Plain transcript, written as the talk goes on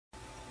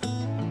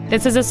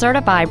This is a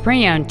certified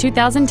pre-owned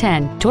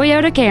 2010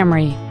 Toyota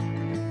Camry.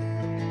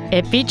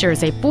 It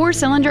features a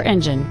 4-cylinder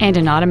engine and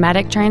an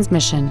automatic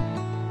transmission.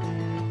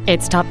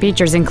 Its top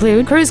features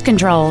include cruise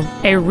control,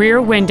 a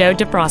rear window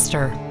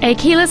defroster, a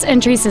keyless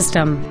entry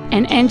system,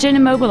 an engine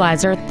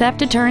immobilizer theft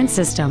deterrent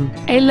system,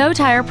 a low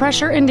tire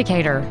pressure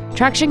indicator,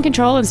 traction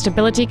control and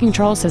stability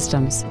control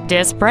systems,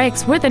 disc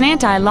brakes with an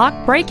anti-lock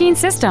braking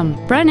system,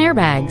 front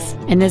airbags,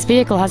 and this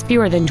vehicle has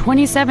fewer than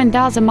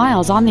 27,000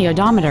 miles on the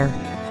odometer.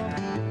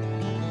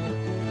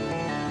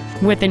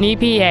 With an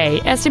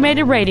EPA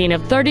estimated rating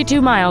of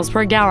 32 miles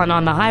per gallon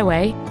on the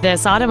highway,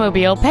 this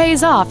automobile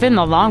pays off in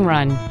the long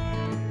run.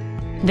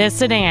 This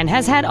sedan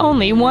has had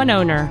only one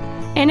owner,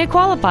 and it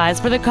qualifies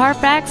for the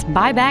Carfax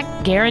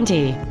buyback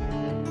guarantee.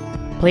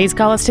 Please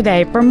call us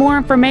today for more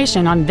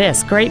information on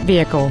this great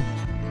vehicle.